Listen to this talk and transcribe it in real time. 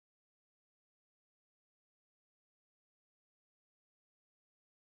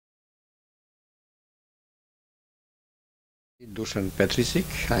Dušan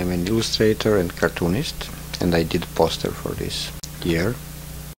Petričić, I'm an illustrator and cartoonist, and I did a poster for this year.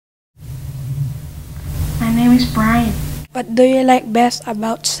 My name is Brian. What do you like best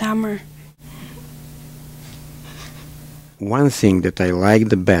about summer? One thing that I like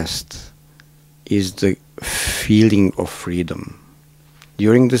the best is the feeling of freedom.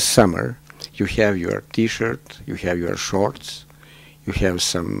 During the summer, you have your t-shirt, you have your shorts, you have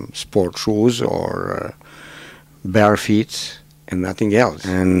some sport shoes or bare feet and nothing else.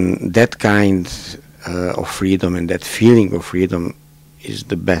 And that kind of freedom and that feeling of freedom is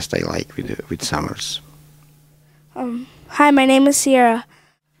the best I like with summers. Hi, my name is Sierra.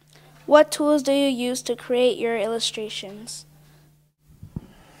 What tools do you use to create your illustrations?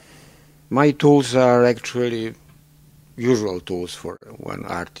 My tools are actually usual tools for one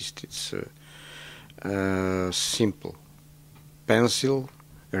artist. It's simple. Pencil,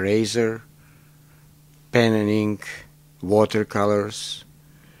 eraser, pen and ink, watercolors.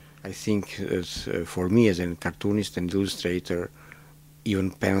 I think for me as a cartoonist and illustrator,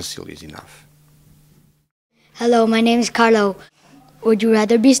 even pencil is enough. Hello, my name is Carlo. Would you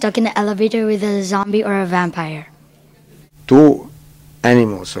rather be stuck in an elevator with a zombie or a vampire? Two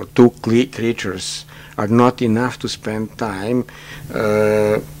animals or two creatures are not enough to spend time.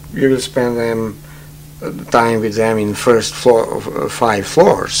 You will spend time with them in first floor, 5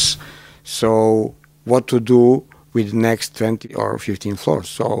 floors. So what to do with next 20 or 15 floors?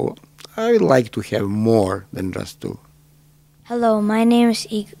 So I would like to have more than just 2. Hello, my name is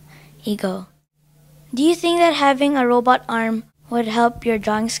Ego. Do you think that having a robot arm would help your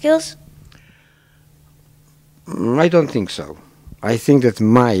drawing skills? I don't think so. I think that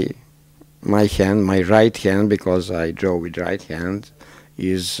my hand, my right hand, because I draw with right hand,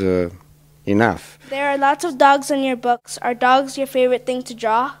 is enough. There are lots of dogs in your books. Are dogs your favorite thing to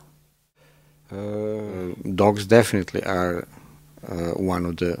draw? Dogs definitely are one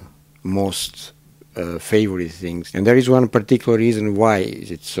of the most favorite things, and there is one particular reason why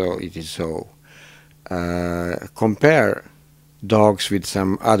it is so. Compare dogs with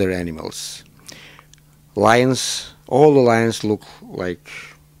some other animals. Lions, all the lions look like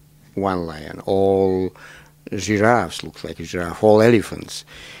one lion. All giraffes look like a giraffe. All elephants.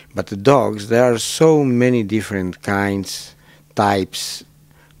 But the dogs, there are so many different kinds, types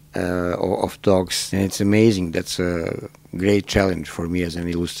of dogs, and it's amazing. That's a great challenge for me as an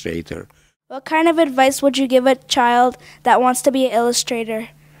illustrator. What kind of advice would you give a child that wants to be an illustrator?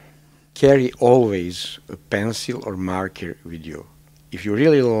 Carry always a pencil or marker with you. If you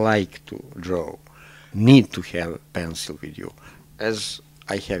really like to draw, need to have a pencil with you. As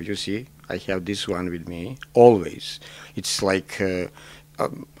I have, you see, I have this one with me, always. It's like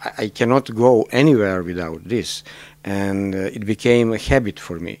I cannot go anywhere without this. And it became a habit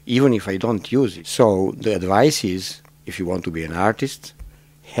for me, even if I don't use it. So the advice is, if you want to be an artist,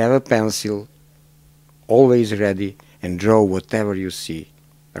 have a pencil always ready and draw whatever you see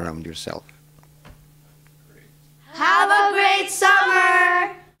around yourself. Have a great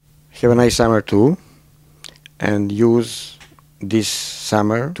summer! Have a nice summer too, and use this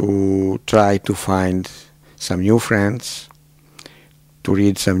summer to try to find some new friends, to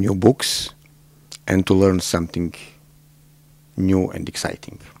read some new books, and to learn something new and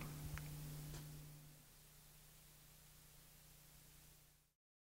exciting.